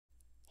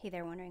Hey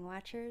there, Wondering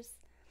Watchers.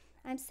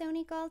 I'm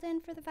Sony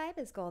Golden for The Vibe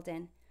is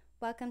Golden.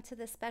 Welcome to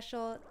the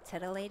special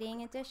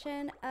titillating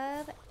edition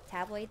of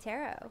Tabloid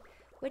Tarot,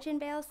 which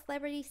unveils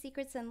celebrity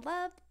secrets in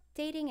love,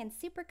 dating, and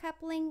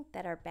supercoupling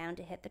that are bound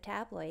to hit the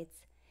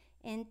tabloids.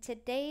 In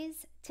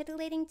today's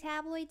titillating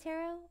tabloid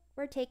tarot,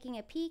 we're taking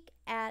a peek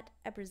at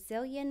a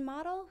Brazilian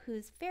model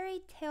whose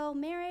fairy tale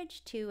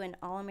marriage to an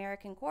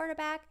all-American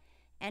quarterback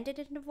ended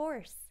in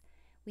divorce.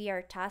 We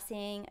are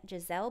tossing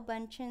GISELE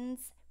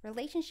Bündchen's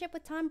relationship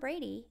with Tom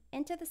Brady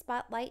into the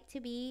spotlight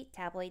to be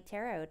tabloid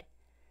tarot.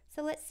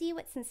 So let's see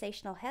what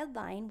sensational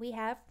headline we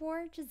have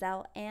for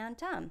GISELE and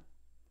Tom.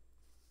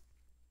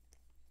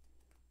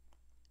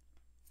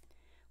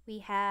 We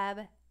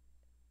have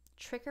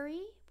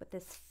trickery with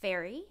this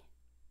fairy.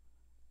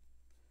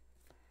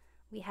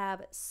 We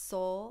have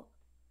soul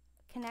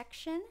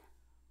connection,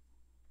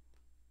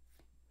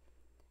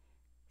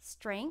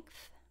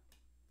 strength,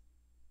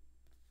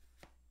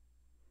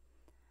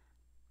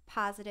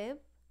 positive,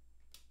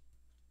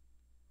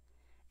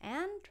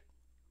 and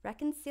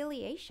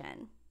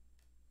reconciliation.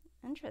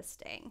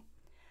 Interesting.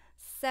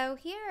 So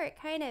here it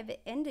kind of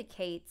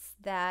indicates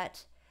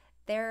that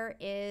there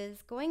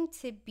is going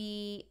to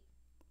be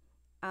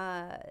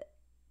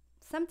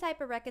some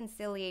type of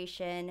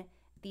reconciliation.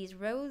 These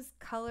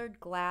rose-colored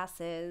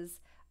glasses,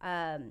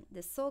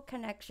 the soul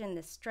connection,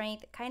 the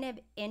strength, kind of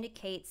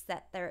indicates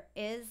that there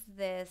is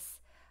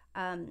this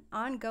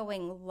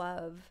ongoing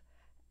love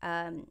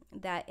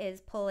that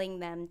is pulling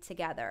them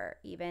together.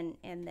 Even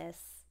in this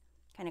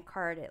kind of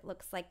card, it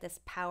looks like this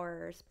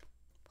power is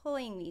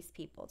pulling these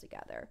people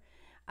together.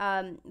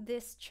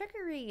 This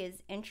trickery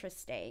is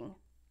interesting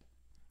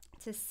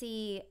to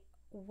see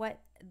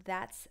what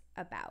that's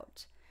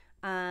about.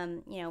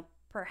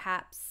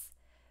 Perhaps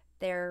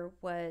there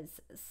was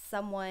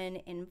someone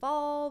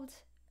involved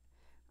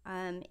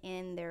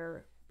in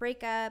their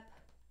breakup,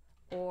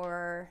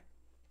 or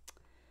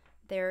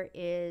there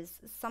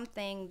is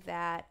something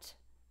that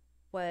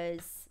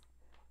was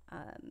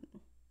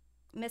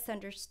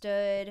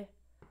misunderstood.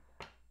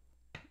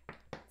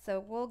 So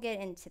we'll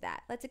get into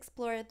that. Let's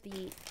explore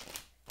the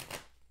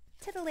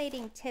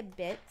titillating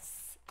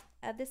tidbits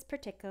of this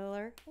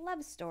particular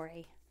love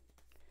story.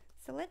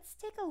 So let's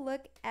take a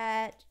look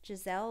at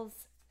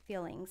GISELE's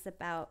feelings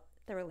about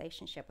the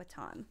relationship with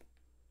Tom.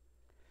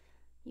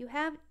 You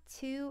have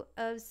Two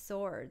of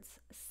Swords.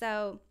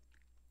 So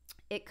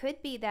it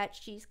could be that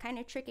she's kind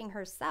of tricking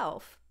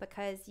herself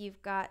because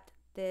you've got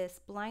this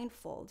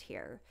blindfold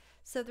here.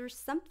 So there's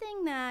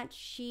something that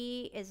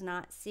she is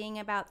not seeing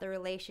about the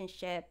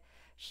relationship.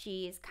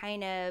 She's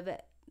kind of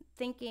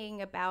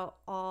thinking about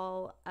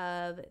all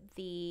of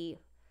the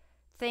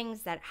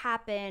things that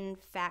happen,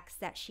 facts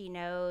that she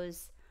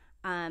knows,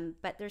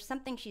 but there's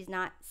something she's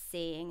not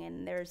seeing,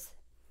 and there's,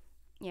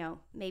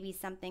 maybe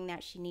something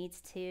that she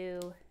needs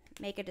to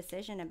make a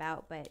decision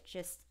about, but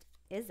just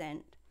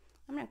isn't.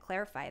 I'm going to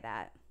clarify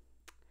that.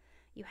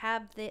 You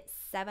have the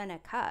Seven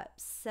of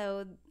Cups.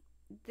 So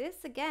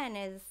this, again,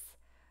 is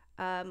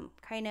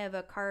kind of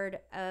a card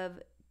of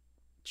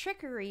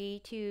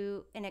trickery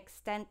to an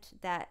extent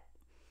that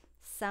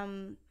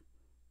some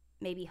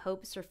maybe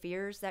hopes or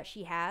fears that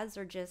she has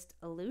are just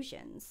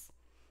illusions.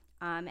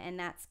 And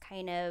that's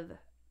kind of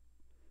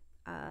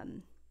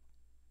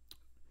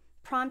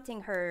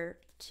prompting her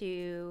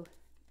to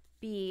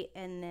be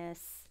in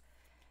this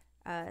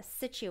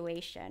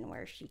situation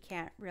where she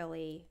can't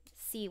really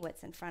see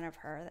what's in front of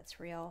her that's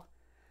real.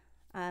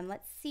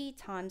 Let's see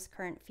Tom's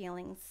current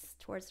feelings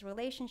towards the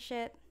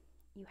relationship.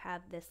 You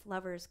have this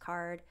Lover's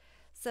card.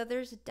 So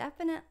there's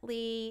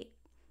definitely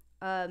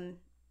a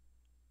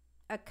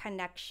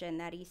connection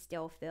that he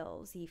still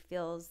feels. He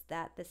feels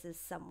that this is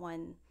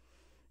someone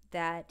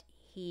that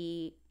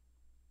he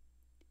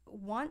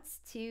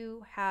wants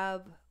to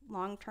have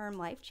long-term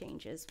life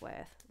changes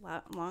with,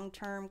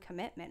 long-term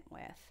commitment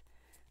with.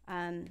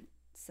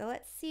 So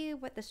let's see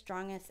what the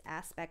strongest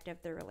aspect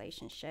of the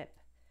relationship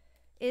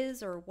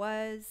is or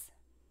was.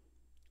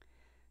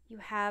 You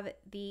have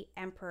the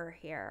Emperor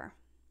here.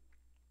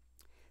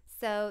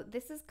 So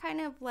this is kind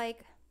of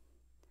like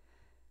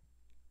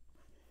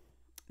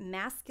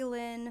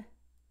masculine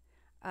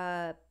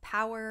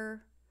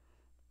power,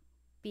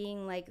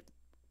 being like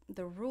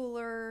the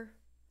ruler.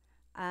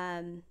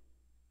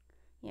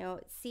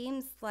 It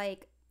seems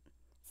like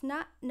it's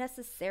not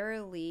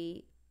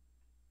necessarily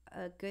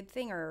a good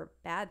thing or a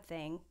bad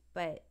thing,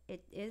 but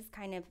it is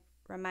kind of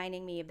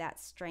reminding me of that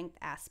strength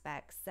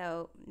aspect.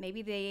 So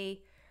maybe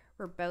they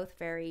were both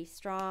very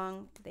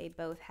strong. They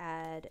both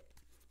had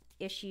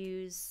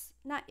issues,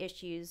 not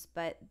issues,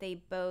 but they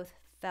both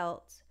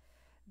felt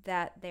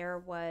that there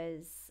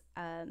was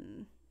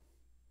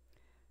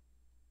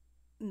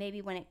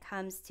maybe when it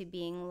comes to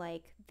being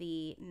like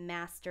the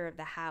master of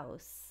the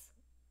house,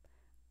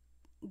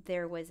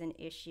 there was an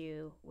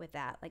issue with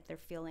that, like their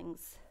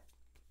feelings,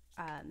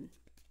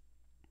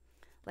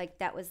 like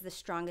that was the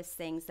strongest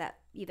things that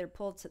either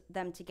pulled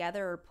them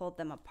together or pulled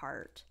them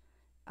apart,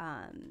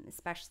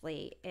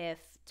 especially if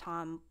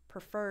Tom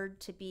preferred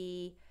to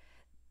be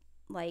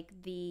like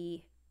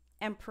the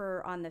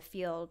emperor on the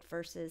field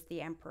versus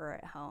the emperor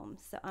at home.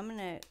 So I'm going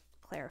to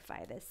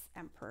clarify this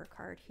emperor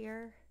card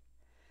here.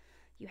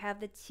 You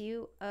have the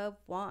Two of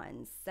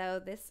Wands.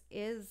 So this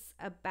is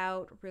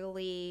about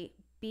really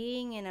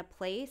being in a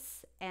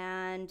place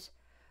and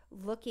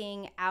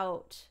looking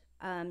out,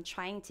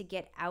 trying to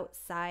get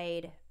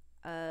outside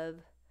of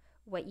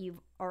what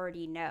you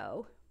already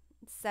know.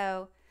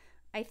 So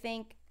I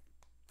think,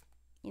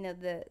 you know,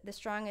 the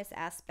strongest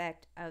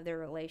aspect of the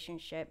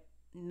relationship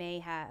may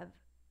have,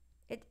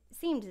 it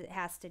seems it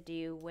has to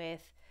do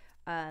with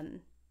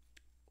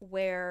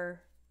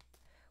where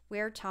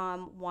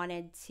Tom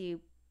wanted to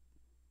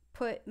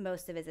put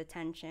most of his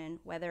attention,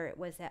 whether it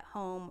was at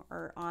home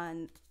or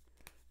on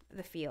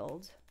the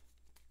field.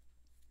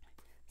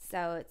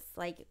 So it's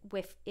like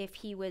if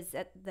he was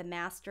at the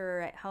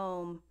master at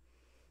home,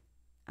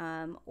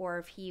 or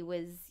if he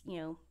was, you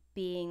know,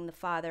 being the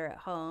father at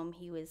home,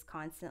 he was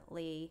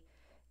constantly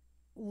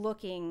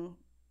looking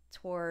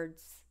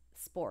towards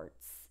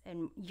sports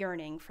and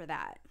yearning for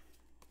that.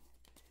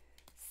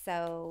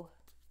 So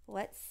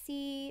let's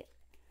see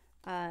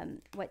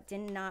what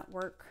did not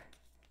work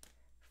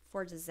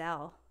for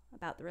Gisele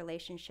about the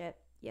relationship.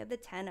 You have the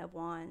Ten of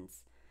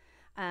Wands.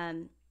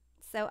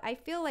 So I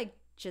feel like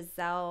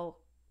Gisele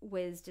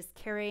was just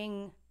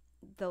carrying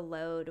the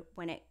load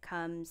when it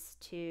comes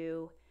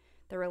to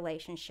the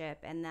relationship,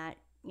 and that,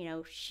 you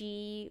know,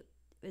 she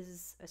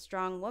is a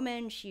strong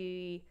woman.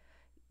 She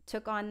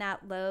took on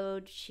that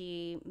load.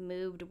 She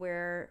moved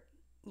where,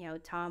 you know,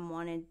 Tom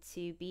wanted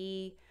to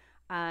be.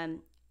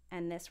 And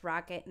this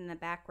rocket in the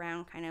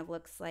background kind of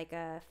looks like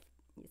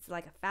it's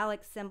like a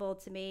phallic symbol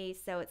to me.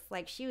 So it's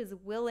like she was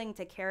willing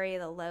to carry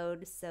the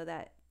load so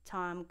that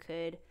Tom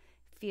could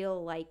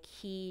feel like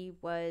he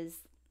was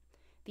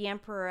the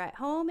emperor at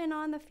home and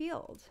on the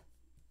field.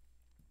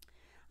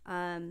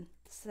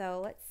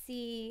 So let's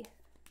see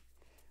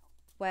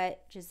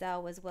what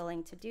Gisele was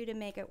willing to do to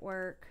make it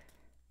work.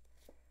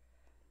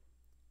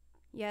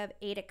 You have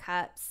Eight of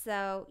Cups.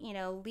 So, you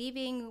know,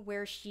 leaving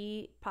where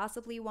she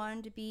possibly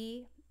wanted to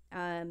be,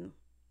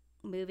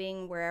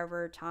 moving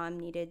wherever Tom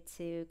needed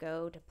to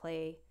go to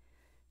play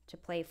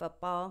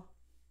football.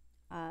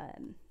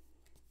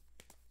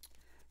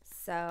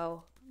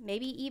 So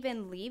maybe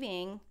even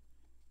leaving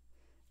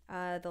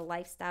the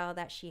lifestyle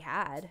that she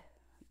had.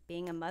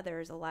 Being a mother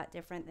is a lot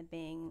different than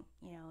being,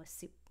 you know, a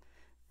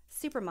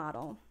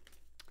supermodel.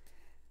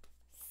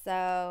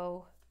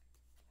 So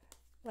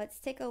let's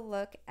take a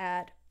look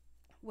at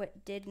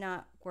what did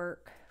not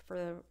work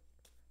for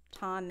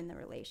Tom in the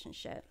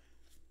relationship.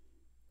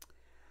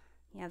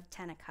 You have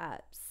Ten of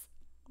Cups.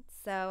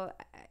 So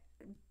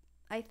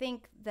I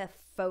think the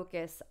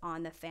focus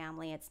on the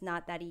family, it's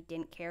not that he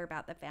didn't care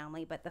about the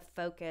family, but the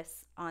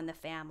focus on the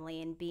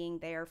family and being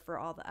there for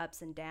all the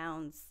ups and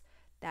downs,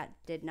 that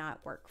did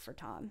not work for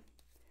Tom.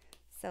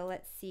 So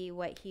let's see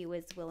what he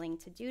was willing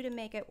to do to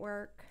make it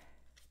work.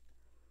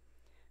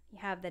 You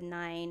have the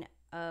Nine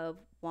of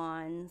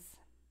Wands.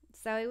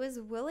 So he was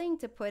willing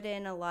to put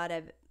in a lot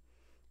of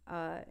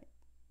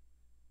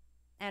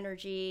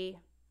energy,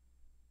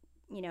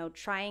 you know,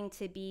 trying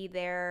to be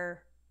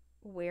there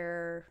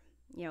where,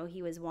 you know,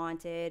 he was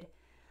wanted,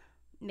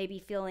 maybe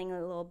feeling a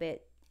little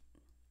bit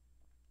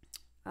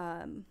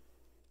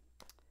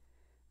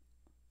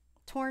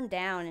torn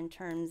down in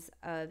terms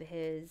of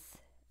his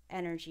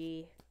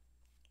energy,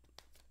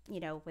 you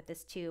know, with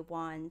this Two of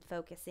Wands,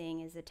 focusing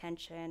his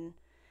attention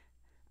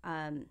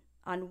on,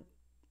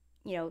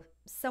 you know,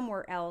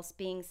 somewhere else,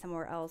 being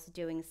somewhere else,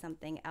 doing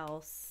something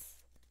else.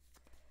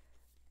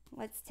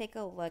 Let's take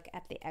a look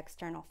at the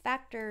external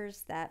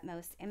factors that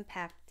most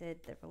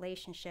impacted the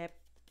relationship,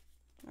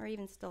 or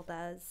even still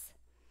does.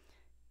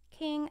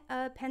 King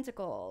of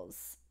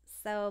Pentacles.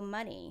 So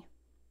money.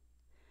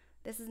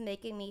 This is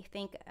making me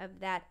think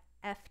of that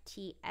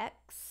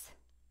FTX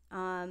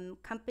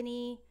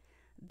company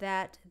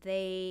that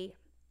they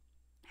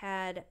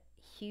had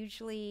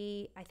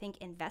hugely, I think,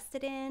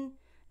 invested in.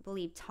 I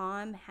believe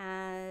Tom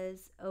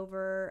has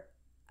over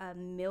 $1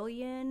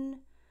 million.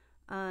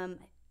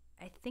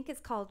 I think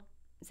it's called,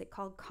 is it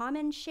called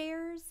common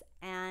shares?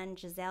 And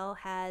Gisele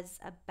has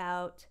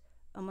about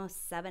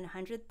almost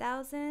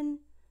 700,000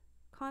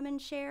 common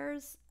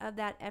shares of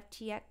that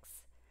FTX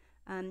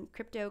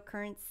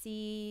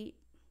cryptocurrency,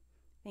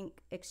 I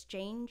think,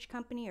 exchange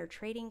company or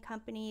trading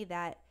company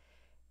that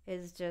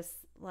is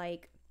just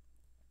like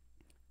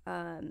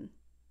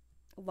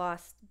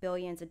lost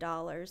billions of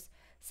dollars.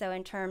 So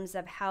in terms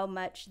of how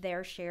much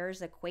their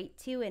shares equate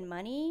to in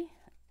money,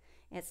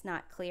 it's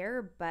not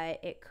clear, but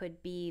it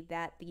could be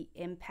that the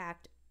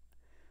impact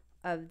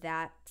of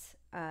that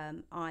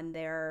on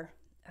their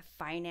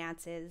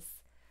finances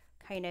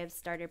kind of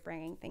started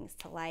bringing things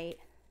to light.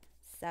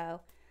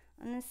 So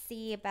I'm going to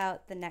see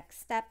about the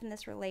next step in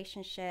this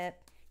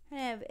relationship.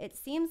 Kind of, it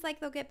seems like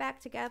they'll get back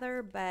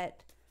together,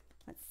 but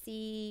let's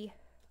see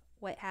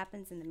what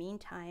happens in the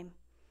meantime.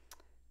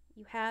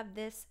 You have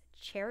this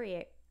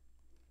Chariot,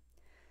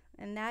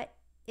 and that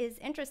is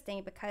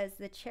interesting because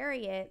the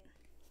Chariot,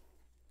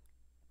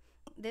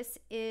 this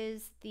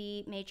is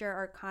the major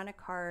arcana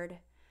card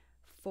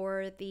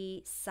for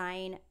the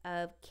sign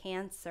of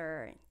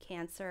Cancer.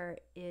 Cancer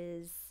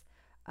is,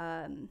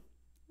 you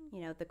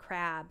know, the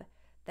crab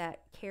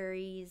that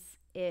carries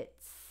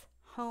its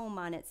home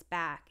on its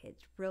back.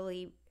 It's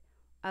really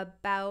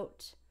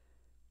about,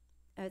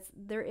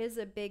 there is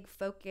a big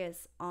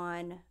focus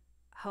on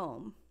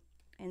home.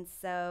 And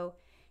so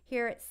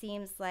here it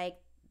seems like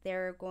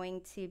they're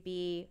going to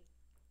be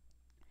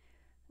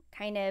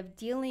kind of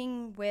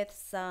dealing with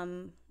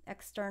some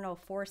external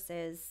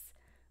forces,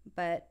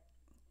 but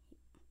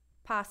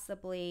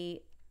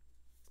possibly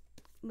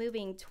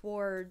moving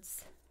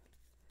towards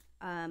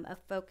a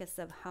focus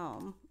of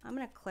home. I'm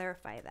going to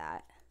clarify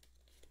that.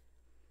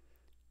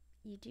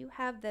 You do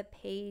have the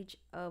Page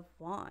of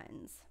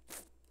Wands,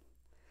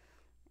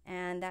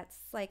 and that's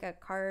like a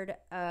card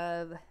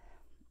of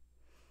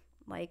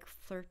like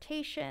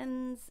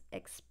flirtations,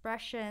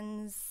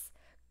 expressions,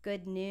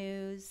 good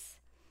news.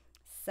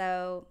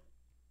 So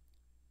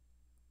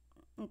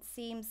it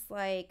seems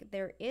like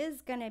there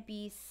is going to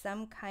be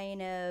some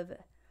kind of,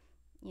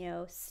 you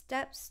know,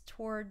 steps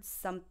towards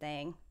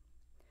something,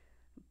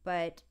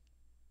 but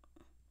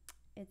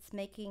it's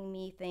making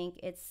me think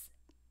it's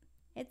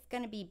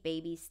going to be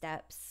baby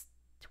steps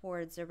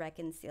towards a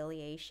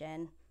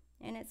reconciliation,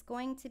 and it's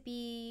going to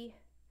be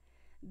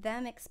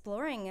them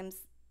exploring them,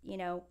 you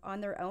know,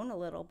 on their own a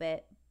little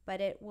bit, but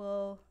it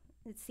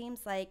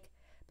seems like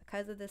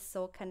because of this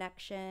soul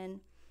connection,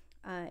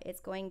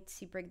 it's going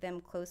to bring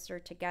them closer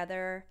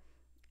together,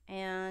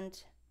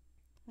 and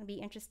it'll be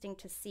interesting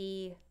to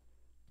see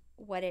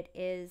what it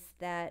is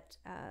that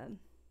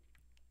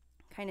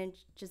kind of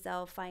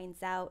Gisele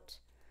finds out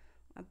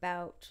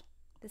about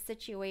the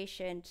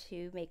situation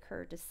to make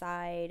her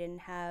decide and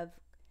have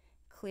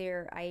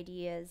clear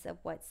ideas of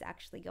what's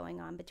actually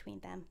going on between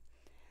them.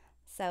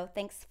 So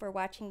thanks for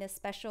watching this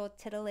special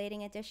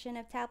titillating edition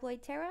of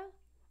Tabloid Tarot.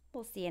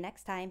 We'll see you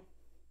next time.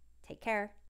 Take care.